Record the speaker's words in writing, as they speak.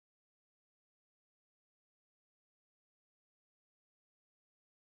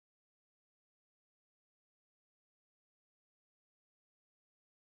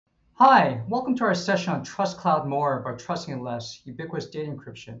Hi, welcome to our session on Trust Cloud More by Trusting It Less, Ubiquitous Data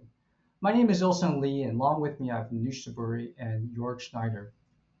Encryption. My name is Ilson Lee, and along with me I have Anoosh Saboori and Jörg Schneider.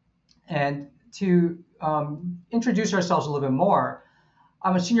 And to introduce ourselves a little bit more,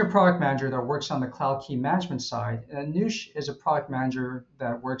 I'm a senior product manager that works on the cloud key management side, and Anoosh is a product manager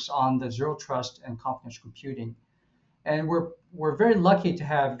that works on the zero trust and confidential computing. And we're very lucky to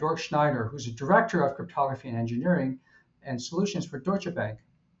have Jörg Schneider, who's a director of cryptography and engineering and solutions for Deutsche Bank.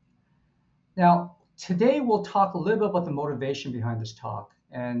 Now, today we'll talk a little bit about the motivation behind this talk,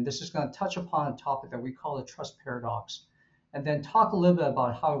 and this is going to touch upon a topic that we call the trust paradox, and then talk a little bit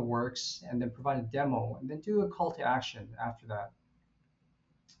about how it works, and then provide a demo, and then do a call to action after that.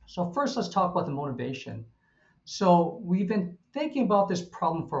 So first, let's talk about the motivation. So we've been thinking about this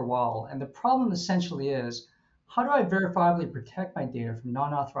problem for a while, and the problem essentially is, how do I verifiably protect my data from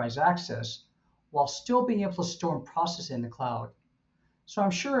non-authorized access while still being able to store and process it in the cloud? So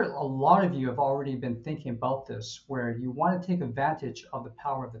I'm sure a lot of you have already been thinking about this, where you want to take advantage of the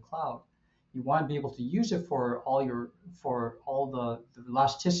power of the cloud. You want to be able to use it for all the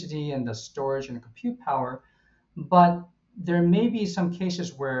elasticity and the storage and the compute power, but there may be some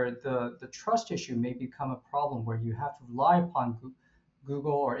cases where the trust issue may become a problem where you have to rely upon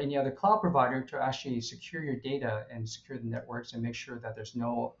Google or any other cloud provider to actually secure your data and secure the networks and make sure that there's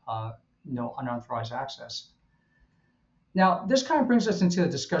no unauthorized access. Now, this kind of brings us into the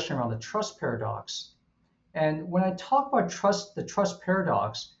discussion around the trust paradox. And when I talk about the trust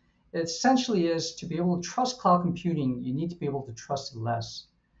paradox, it essentially is to be able to trust cloud computing, you need to be able to trust it less.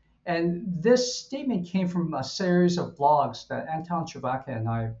 And this statement came from a series of blogs that Anton Chewbacca and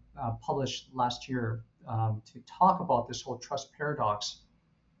I published last year to talk about this whole trust paradox.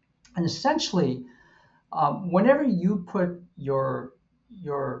 And essentially, whenever you put your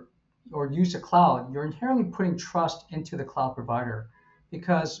or use a cloud, you're inherently putting trust into the cloud provider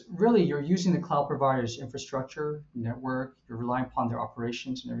because really you're using the cloud provider's infrastructure, network, you're relying upon their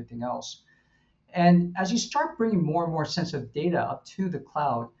operations and everything else. And as you start bringing more and more sensitive data up to the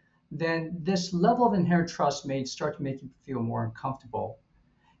cloud, then this level of inherent trust may start to make you feel more uncomfortable.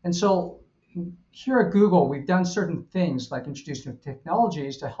 And so here at Google, we've done certain things like introduce new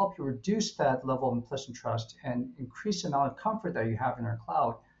technologies to help you reduce that level of implicit trust and increase the amount of comfort that you have in our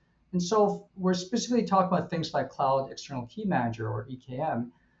cloud. And so we're specifically talking about things like Cloud External Key Manager, or EKM,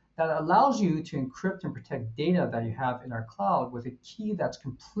 that allows you to encrypt and protect data that you have in our cloud with a key that's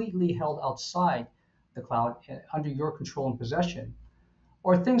completely held outside the cloud under your control and possession.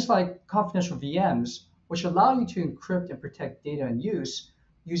 Or things like confidential VMs, which allow you to encrypt and protect data in use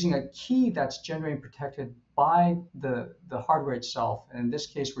using a key that's generated and protected by the hardware itself. And in this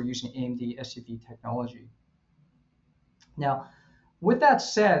case, we're using AMD SCV technology. Now, with that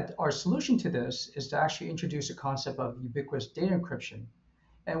said, our solution to this is to actually introduce a concept of ubiquitous data encryption.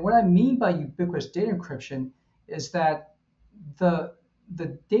 And what I mean by ubiquitous data encryption is that the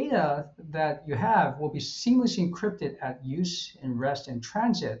data that you have will be seamlessly encrypted at use, in rest, and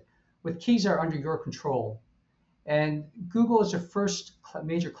transit with keys that are under your control. And Google is the first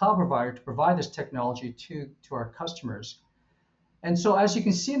major cloud provider to provide this technology to our customers. And so as you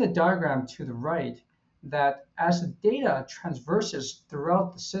can see in the diagram to the right, that as the data transverses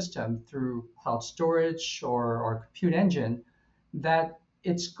throughout the system through cloud storage or compute engine, that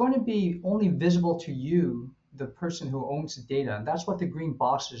it's going to be only visible to you, the person who owns the data. And that's what the green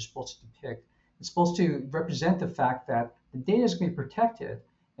boxes are supposed to depict. It's supposed to represent the fact that the data is going to be protected,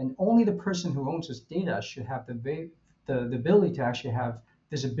 and only the person who owns this data should have the ability to actually have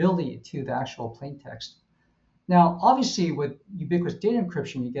visibility to the actual plain text. Now, obviously, with ubiquitous data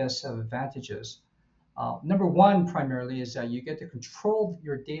encryption, you get a set of advantages. Number one, primarily, is that you get to control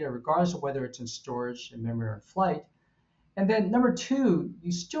your data regardless of whether it's in storage, in memory, or in flight. And then number two,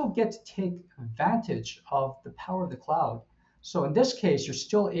 you still get to take advantage of the power of the cloud. So in this case, you're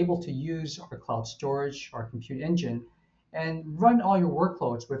still able to use our cloud storage, our compute engine, and run all your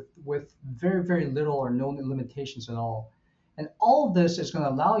workloads with very, very little or no limitations at all. And all of this is going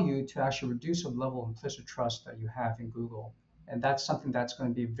to allow you to actually reduce the level of implicit trust that you have in Google. And that's something that's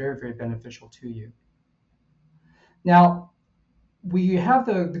going to be very, very beneficial to you. Now, we have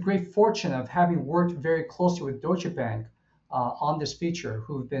the great fortune of having worked very closely with Deutsche Bank on this feature,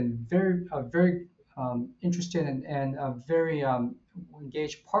 who've been very interested and a very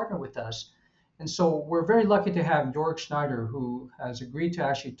engaged partner with us. And so we're very lucky to have Jörg Schneider, who has agreed to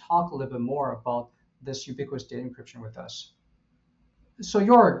actually talk a little bit more about this ubiquitous data encryption with us. So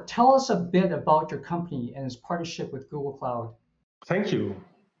Jörg, tell us a bit about your company and its partnership with Google Cloud. Thank you.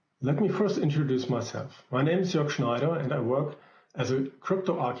 Let me first introduce myself. My name is Jörg Schneider, and I work as a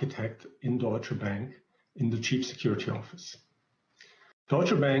crypto architect in Deutsche Bank in the Chief Security Office.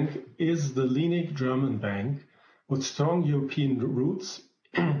 Deutsche Bank is the leading German bank with strong European roots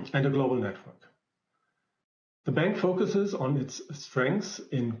and a global network. The bank focuses on its strengths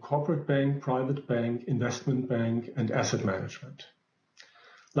in corporate bank, private bank, investment bank, and asset management.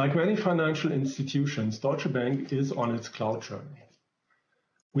 Like many financial institutions, Deutsche Bank is on its cloud journey.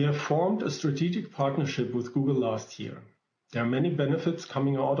 We have formed a strategic partnership with Google last year. There are many benefits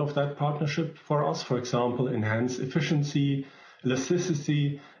coming out of that partnership for us, for example, enhanced efficiency,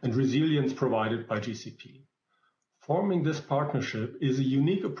 elasticity, and resilience provided by GCP. Forming this partnership is a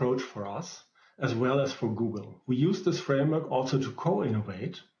unique approach for us, as well as for Google. We use this framework also to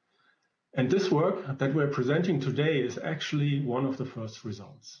co-innovate, and this work that we're presenting today is actually one of the first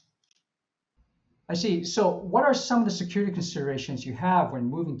results. I see. So what are some of the security considerations you have when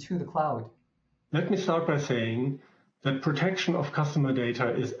moving to the cloud? Let me start by saying that protection of customer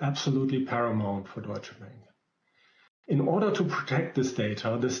data is absolutely paramount for Deutsche Bank. In order to protect this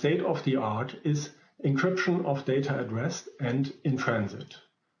data, the state-of-the-art is encryption of data at rest and in transit.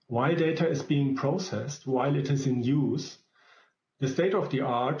 While data is being processed, while it is in use, the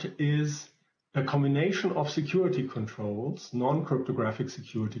state-of-the-art is a combination of security controls, non-cryptographic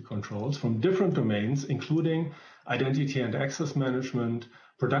security controls from different domains, including identity and access management,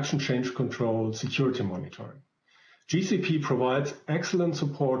 production change control, security monitoring. GCP provides excellent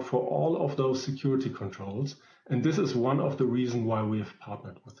support for all of those security controls, and this is one of the reasons why we have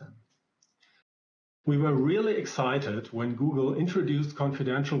partnered with them. We were really excited when Google introduced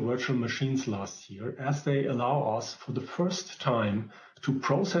confidential virtual machines last year, as they allow us for the first time to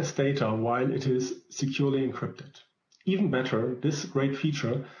process data while it is securely encrypted. Even better, this great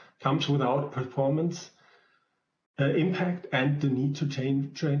feature comes without performance impact and the need to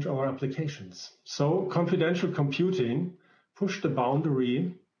change our applications. So confidential computing pushed the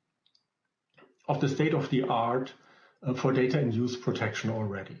boundary of the state-of-the-art for data and use protection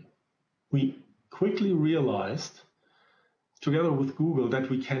already. We quickly realized, together with Google, that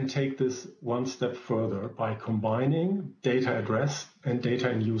we can take this one step further by combining data at rest and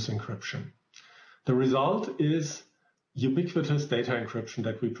data in use encryption. The result is ubiquitous data encryption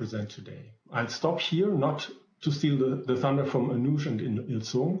that we present today. I'll stop here, not to steal the thunder from Anoosh and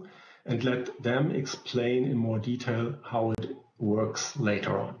Il-Sung, and let them explain in more detail how it works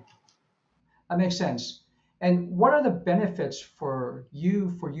later on. That makes sense. And what are the benefits for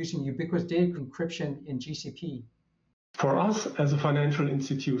you for using ubiquitous data encryption in GCP? For us as a financial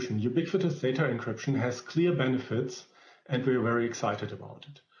institution, ubiquitous data encryption has clear benefits, and we're very excited about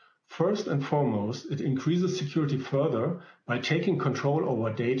it. First and foremost, it increases security further by taking control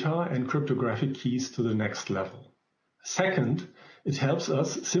over data and cryptographic keys to the next level. Second, it helps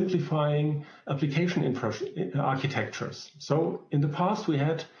us simplifying application architectures. So in the past, we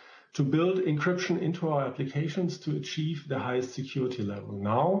had to build encryption into our applications to achieve the highest security level.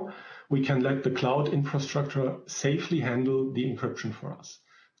 Now we can let the cloud infrastructure safely handle the encryption for us.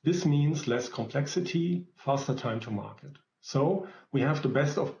 This means less complexity, faster time to market. So we have the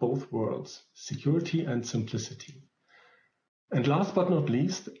best of both worlds, security and simplicity. And last but not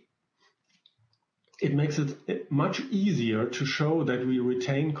least, it makes it much easier to show that we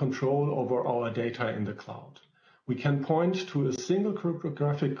retain control over our data in the cloud. We can point to a single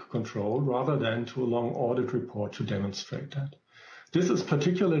cryptographic control rather than to a long audit report to demonstrate that. This is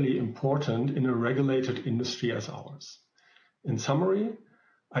particularly important in a regulated industry as ours. In summary,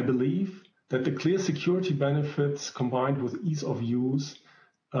 I believe that the clear security benefits combined with ease of use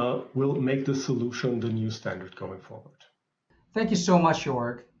will make this solution the new standard going forward. Thank you so much,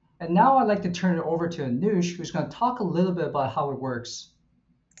 Jörg. And now I'd like to turn it over to Anoosh, who's going to talk a little bit about how it works.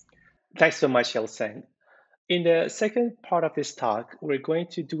 Thanks so much, Il-Sung. In the second part of this talk, we're going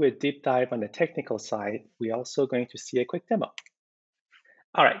to do a deep dive on the technical side. We're also going to see a quick demo.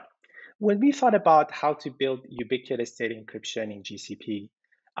 All right, when we thought about how to build ubiquitous data encryption in GCP,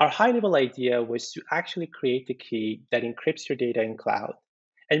 our high-level idea was to actually create a key that encrypts your data in cloud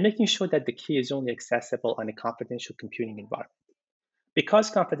and making sure that the key is only accessible on a confidential computing environment. Because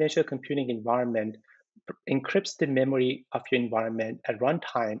confidential computing environment encrypts the memory of your environment at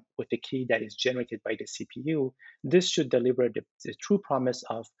runtime with the key that is generated by the CPU, this should deliver the true promise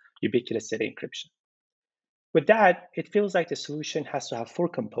of ubiquitous data encryption. With that, it feels like the solution has to have 4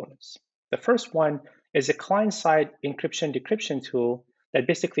 components. The first one is a client-side encryption-decryption tool that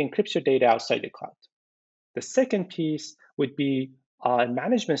basically encrypts your data outside the cloud. The second piece would be a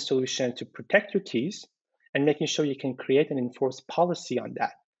management solution to protect your keys and making sure you can create and enforce policy on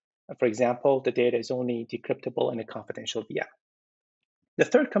that. For example, the data is only decryptable in a confidential VM. The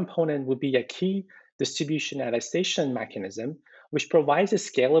third component would be a key distribution attestation mechanism, which provides a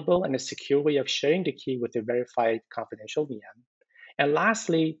scalable and a secure way of sharing the key with a verified confidential VM. And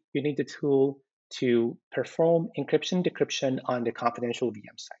lastly, you need the tool to perform encryption decryption on the confidential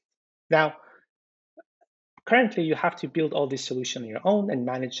VM site. Now, currently, you have to build all these solutions on your own and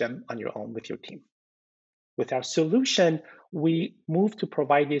manage them on your own with your team. With our solution, we move to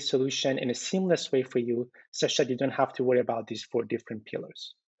provide a solution in a seamless way for you, such that you don't have to worry about these 4 different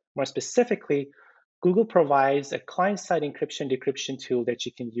pillars. More specifically, Google provides a client-side encryption decryption tool that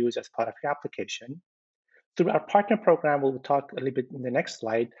you can use as part of your application. Through our partner program, we'll talk a little bit in the next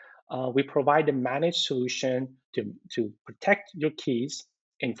slide, we provide a managed solution to protect your keys,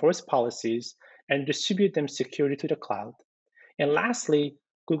 enforce policies, and distribute them securely to the cloud. And lastly,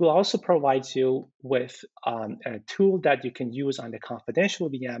 Google also provides you with a tool that you can use on the confidential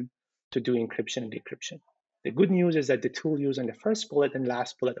VM to do encryption and decryption. The good news is that the tool used on the first bullet and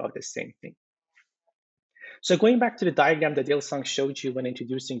last bullet are the same thing. So going back to the diagram that Il-Sung showed you when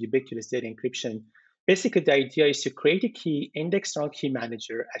introducing ubiquitous data encryption, basically the idea is to create a key in the external key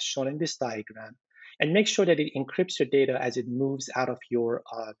manager as shown in this diagram, and make sure that it encrypts your data as it moves out of your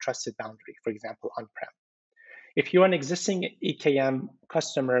trusted boundary, for example, on-prem. If you're an existing EKM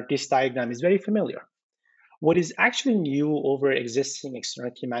customer, this diagram is very familiar. What is actually new over existing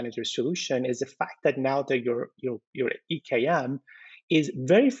external key manager solution is the fact that now that your EKM is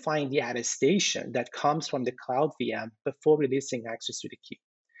verifying the attestation that comes from the cloud VM before releasing access to the key.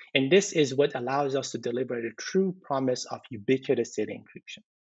 And this is what allows us to deliver the true promise of ubiquitous data encryption.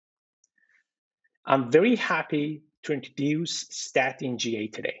 I'm very happy to introduce STAT in GA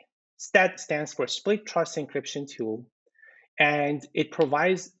today. STAT stands for Split Trust Encryption Tool, and it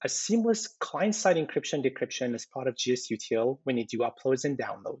provides a seamless client-side encryption decryption as part of GSUTL when you do uploads and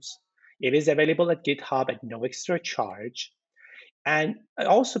downloads. It is available at GitHub at no extra charge, and it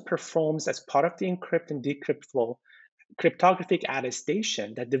also performs as part of the encrypt and decrypt flow cryptographic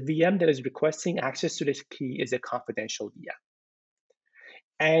attestation that the VM that is requesting access to this key is a confidential VM.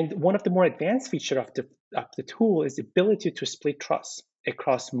 And one of the more advanced features of the tool is the ability to split trust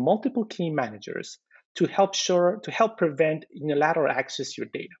across multiple key managers to help prevent unilateral access to your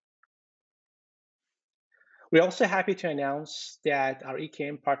data. We're also happy to announce that our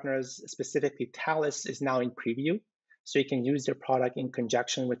EKM partners, specifically Thales, is now in preview, so you can use their product in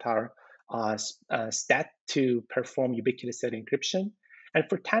conjunction with our STAT to perform ubiquitous data encryption. And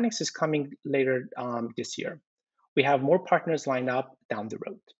Fortanix is coming later this year. We have more partners lined up down the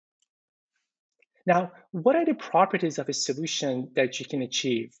road. Now, what are the properties of a solution that you can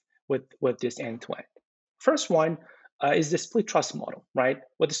achieve with this end-to-end? First one is the split trust model, right?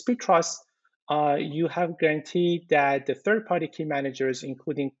 With the split trust, you have guaranteed that the third-party key managers,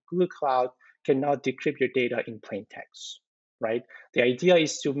 including Google Cloud, cannot decrypt your data in plain text, right? The idea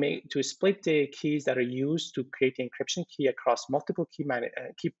is to split the keys that are used to create the encryption key across multiple key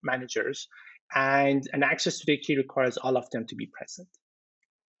managers, and an access to the key requires all of them to be present.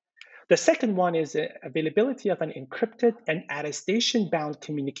 The second one is the availability of an encrypted and attestation-bound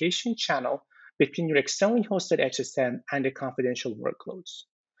communication channel between your externally hosted HSM and the confidential workloads.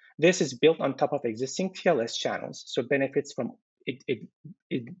 This is built on top of existing TLS channels, so benefits from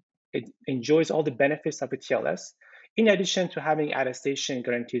it enjoys all the benefits of a TLS, in addition to having attestation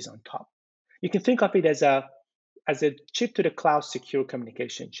guarantees on top. You can think of it as a chip to the cloud secure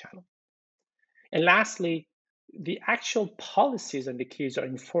communication channel. And lastly, the actual policies on the keys are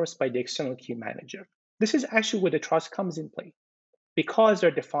enforced by the external key manager. This is actually where the trust comes in play, because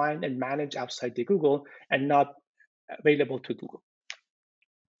they're defined and managed outside the Google and not available to Google.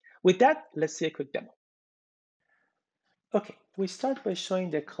 With that, let's see a quick demo. Okay, we start by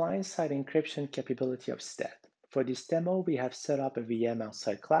showing the client-side encryption capability of STAT. For this demo, we have set up a VM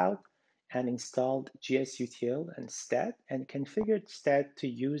outside cloud and installed GSUTL and STAT and configured STAT to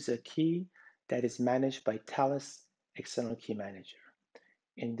use a key that is managed by Thales External Key Manager.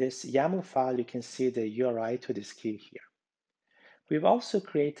 In this YAML file, you can see the URI to this key here. We've also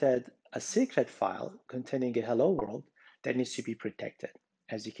created a secret file containing a hello world that needs to be protected,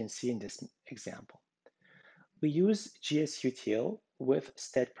 as you can see in this example. We use GSUTL with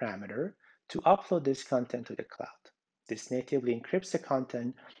STAT parameter to upload this content to the cloud. This natively encrypts the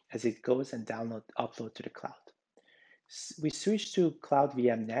content as it goes and upload to the cloud. We switch to Cloud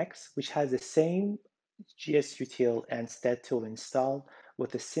VM Next, which has the same GSUTL and STAT tool installed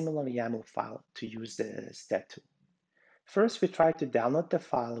with a similar YAML file to use the STAT tool. First, we try to download the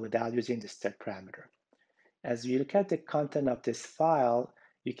file without using the STAT parameter. As we look at the content of this file,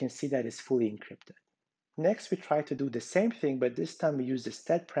 you can see that it's fully encrypted. Next, we try to do the same thing, but this time we use the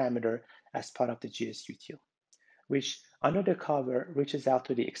STAT parameter as part of the GSUTL, which under the cover reaches out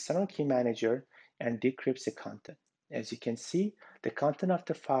to the external key manager and decrypts the content. As you can see, the content of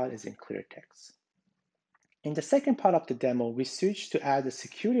the file is in clear text. In the second part of the demo, we switched to add a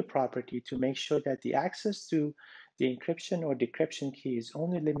security property to make sure that the access to the encryption or decryption key is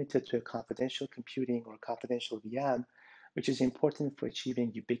only limited to a confidential computing or confidential VM, which is important for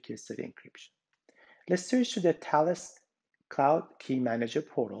achieving ubiquitous data encryption. Let's switch to the Thales Cloud Key Manager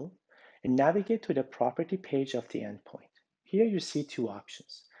portal and navigate to the property page of the endpoint. Here you see two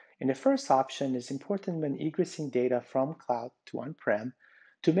options. And the first option is important when egressing data from cloud to on-prem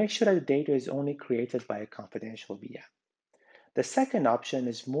to make sure that the data is only created by a confidential VM. The second option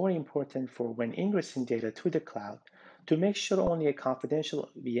is more important for when ingressing data to the cloud to make sure only a confidential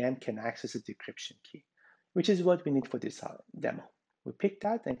VM can access the decryption key, which is what we need for this demo. We pick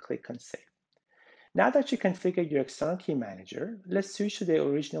that and click on Save. Now that you configured your external key manager, let's switch to the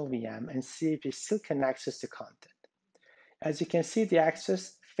original VM and see if you still can access the content. As you can see, the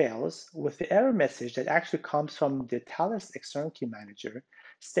access fails with the error message that actually comes from the Thales external key manager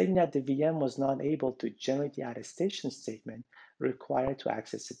stating that the VM was not able to generate the attestation statement required to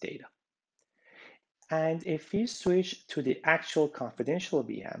access the data. And if we switch to the actual confidential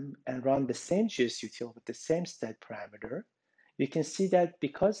VM and run the same GSUtil with the same stat parameter, you can see that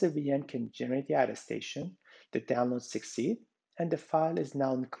because the VM can generate the attestation, the downloads succeed, and the file is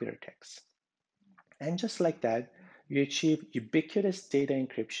now in clear text. And just like that, you achieve ubiquitous data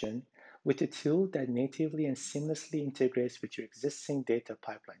encryption with a tool that natively and seamlessly integrates with your existing data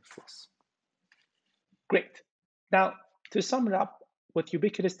pipeline flows. Great. Now, to sum it up, with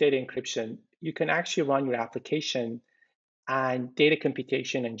ubiquitous data encryption, you can actually run your application and data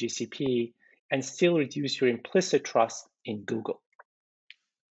computation and GCP and still reduce your implicit trust in Google.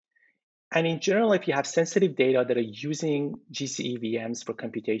 And in general, if you have sensitive data that are using GCE VMs for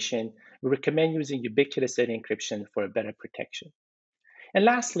computation, we recommend using ubiquitous data encryption for a better protection. And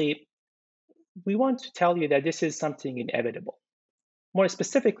lastly, we want to tell you that this is something inevitable. More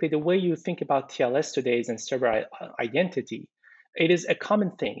specifically, the way you think about TLS today is in server identity. It is a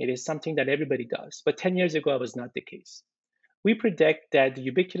common thing. It is something that everybody does. But 10 years ago, it was not the case. We predict that the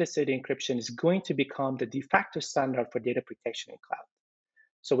ubiquitous data encryption is going to become the de facto standard for data protection in cloud.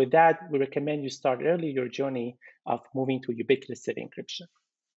 So with that, we recommend you start early your journey of moving to ubiquitous data encryption.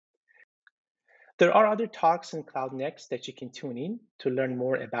 There are other talks in Cloud Next that you can tune in to learn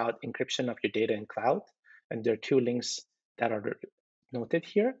more about encryption of your data in cloud. And there are two links that are noted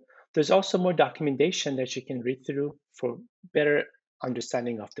here. There's also more documentation that you can read through for better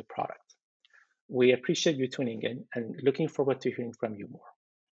understanding of the product. We appreciate you tuning in and looking forward to hearing from you more.